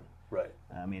accident. Right.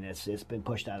 I mean, it's been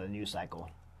pushed out of the news cycle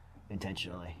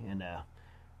intentionally. And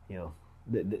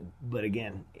but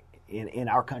again, in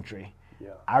our country,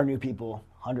 our new people,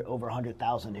 over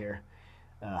 100,000 here.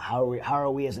 How are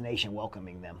we as a nation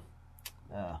welcoming them?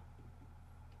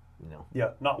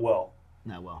 Not well.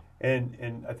 Not well.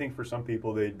 And I think for some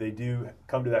people, they do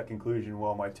come to that conclusion.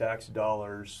 Well, my tax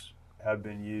dollars have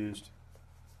been used,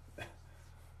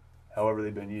 however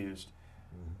they've been used,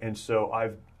 and so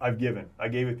I've given. I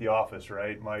gave at the office,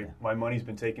 right? My money's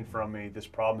been taken from me. This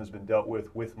problem has been dealt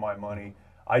with my money.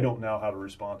 I don't now have a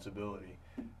responsibility.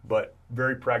 But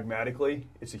very pragmatically,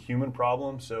 it's a human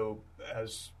problem. So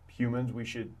as humans, we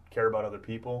should care about other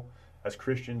people. As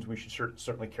Christians, we should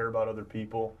certainly care about other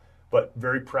people. But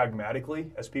very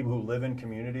pragmatically, as people who live in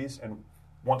communities and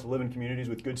want to live in communities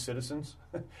with good citizens,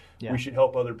 we should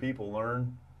help other people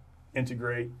learn,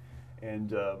 integrate, and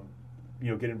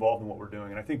get involved in what we're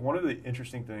doing. And I think one of the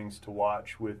interesting things to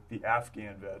watch with the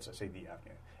Afghan vets,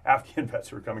 Afghan vets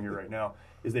who are coming here right now,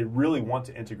 is they really want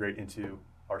to integrate into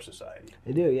our society.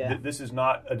 They do, yeah. This is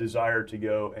not a desire to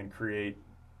go and create,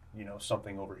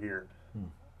 something over here.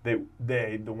 The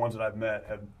ones that I've met,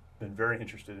 have been very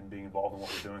interested in being involved in what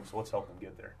we're doing. So let's help them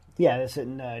get there. Yeah, that's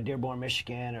in Dearborn,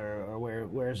 Michigan, or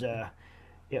where's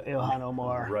Ilhan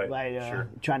Omar, right?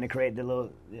 Trying to create mini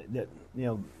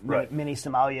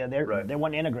Somalia. They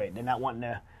want to integrate. They're not wanting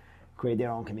to create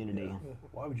their own community. Yeah.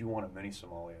 Why would you want a mini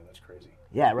Somalia? That's crazy.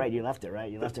 Yeah, right. You left it, right?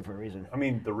 You left it for a reason. I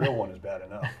mean, the real one is bad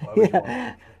enough. Why would you want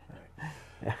it?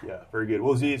 Right. Yeah, very good.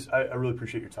 Well, Aziz, I really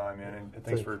appreciate your time, man, and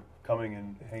thanks for coming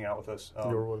and hanging out with us.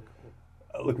 You're welcome.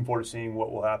 Looking forward to seeing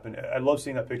what will happen. I love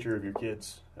seeing that picture of your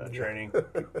kids training.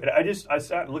 And I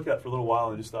sat and looked at it for a what while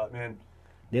and just thought, man.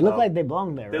 They look like they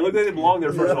belong there. Right? They look like they belong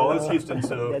there, first of all. That's Houston,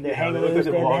 so they look like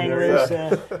they belong there.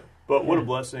 Yeah. But what a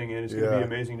blessing, and it's going to be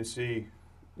amazing to see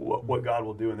what God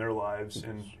will do in their lives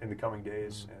in the coming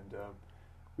days. And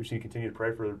we just need to continue to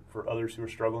pray for others who are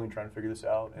struggling, trying to figure this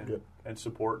out, and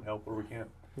support and help where we can.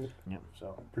 Yep.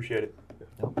 So appreciate it.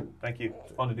 Thank you.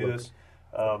 It's fun to do this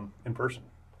in person.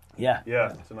 Yeah.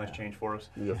 Yeah, it's a nice change for us.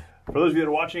 Yeah. For those of you that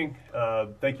are watching,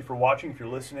 thank you for watching. If you're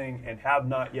listening and have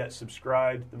not yet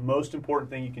subscribed, the most important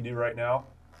thing you can do right now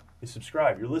is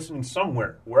subscribe. You're listening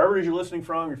somewhere. Wherever it is you're listening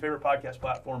from, your favorite podcast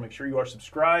platform, make sure you are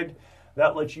subscribed.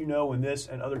 That lets you know when this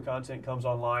and other content comes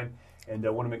online, and I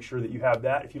want to make sure that you have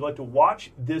that. If you'd like to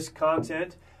watch this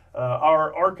content,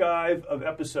 our archive of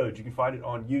episodes, you can find it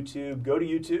on YouTube. Go to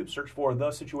YouTube, search for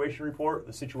The Situation Report.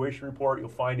 The Situation Report, you'll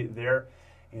find it there.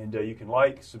 And you can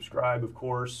like, subscribe, of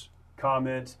course,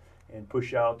 comment, and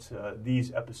push out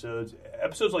these episodes.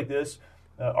 Episodes like this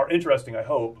are interesting, I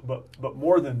hope, but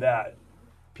more than that,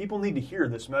 people need to hear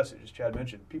this message, as Chad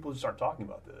mentioned. People just aren't talking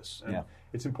about this. And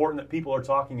it's important that people are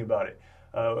talking about it.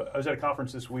 I was at a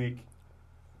conference this week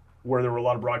where there were a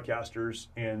lot of broadcasters,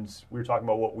 and we were talking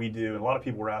about what we do, and a lot of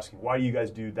people were asking, why do you guys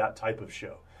do that type of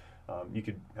show? You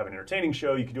could have an entertaining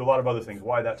show, you could do a lot of other things.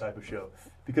 Why that type of show?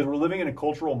 Because we're living in a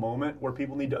cultural moment where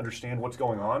people need to understand what's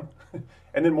going on,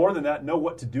 and then more than that, know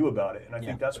what to do about it. And I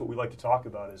think that's what we like to talk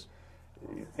about is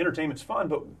entertainment's fun,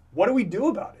 but what do we do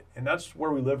about it? And that's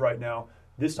where we live right now.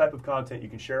 This type of content you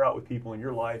can share out with people in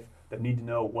your life that need to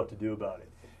know what to do about it.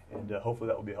 And hopefully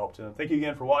that will be a help to them. Thank you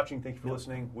again for watching. Thank you for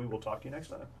listening. We will talk to you next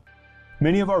time.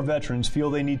 Many of our veterans feel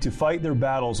they need to fight their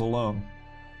battles alone.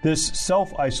 This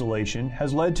self-isolation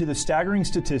has led to the staggering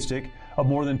statistic of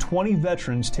more than 20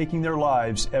 veterans taking their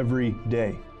lives every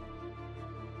day.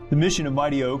 The mission of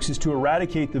Mighty Oaks is to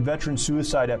eradicate the veteran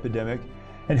suicide epidemic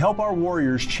and help our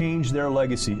warriors change their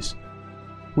legacies.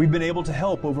 We've been able to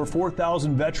help over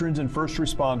 4,000 veterans and first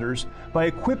responders by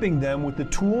equipping them with the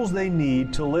tools they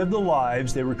need to live the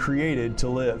lives they were created to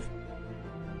live.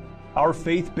 Our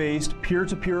faith-based,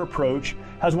 peer-to-peer approach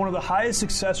has one of the highest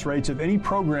success rates of any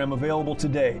program available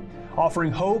today,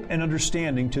 offering hope and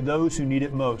understanding to those who need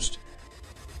it most.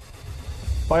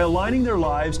 By aligning their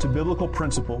lives to biblical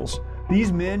principles,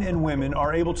 these men and women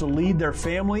are able to lead their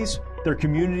families, their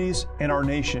communities, and our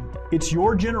nation. It's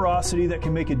your generosity that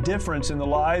can make a difference in the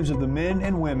lives of the men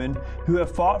and women who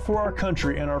have fought for our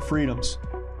country and our freedoms.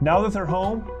 Now that they're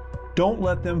home, don't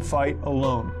let them fight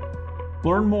alone.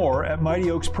 Learn more at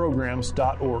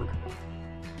mightyoaksprograms.org.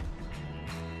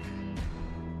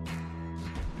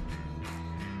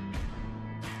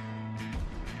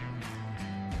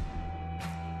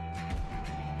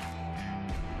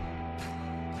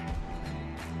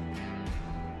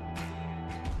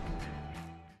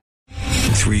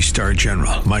 Three-star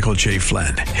General Michael J.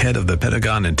 Flynn, head of the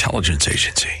Pentagon Intelligence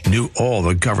Agency, knew all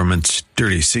the government's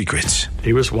dirty secrets.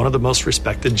 He was one of the most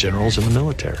respected generals in the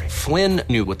military. Flynn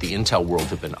knew what the intel world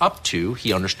had been up to.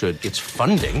 He understood its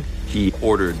funding. He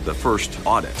ordered the first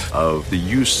audit of the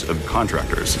use of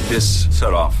contractors. This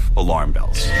set off alarm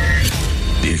bells.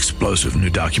 The explosive new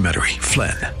documentary,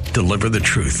 Flynn, Deliver the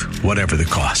Truth, Whatever the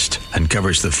Cost,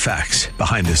 uncovers the facts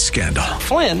behind this scandal.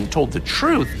 Flynn told the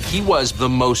truth. He was the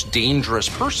most dangerous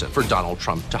person for Donald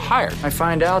Trump to hire. I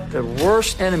find out the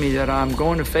worst enemy that I'm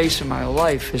going to face in my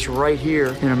life is right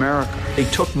here in America. They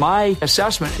took my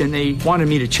assessment and they wanted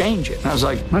me to change it. And I was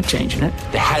like, I'm not changing it.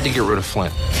 They had to get rid of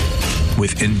Flynn.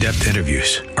 With in-depth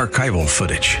interviews, archival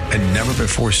footage, and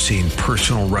never-before-seen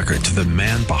personal records of the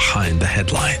man behind the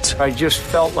headlines. I just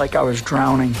felt like I was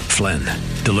drowning. Flynn,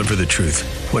 Deliver the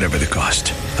Truth, Whatever the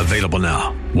Cost. Available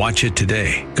now. Watch it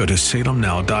today. Go to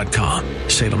salemnow.com.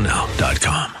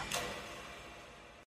 salemnow.com.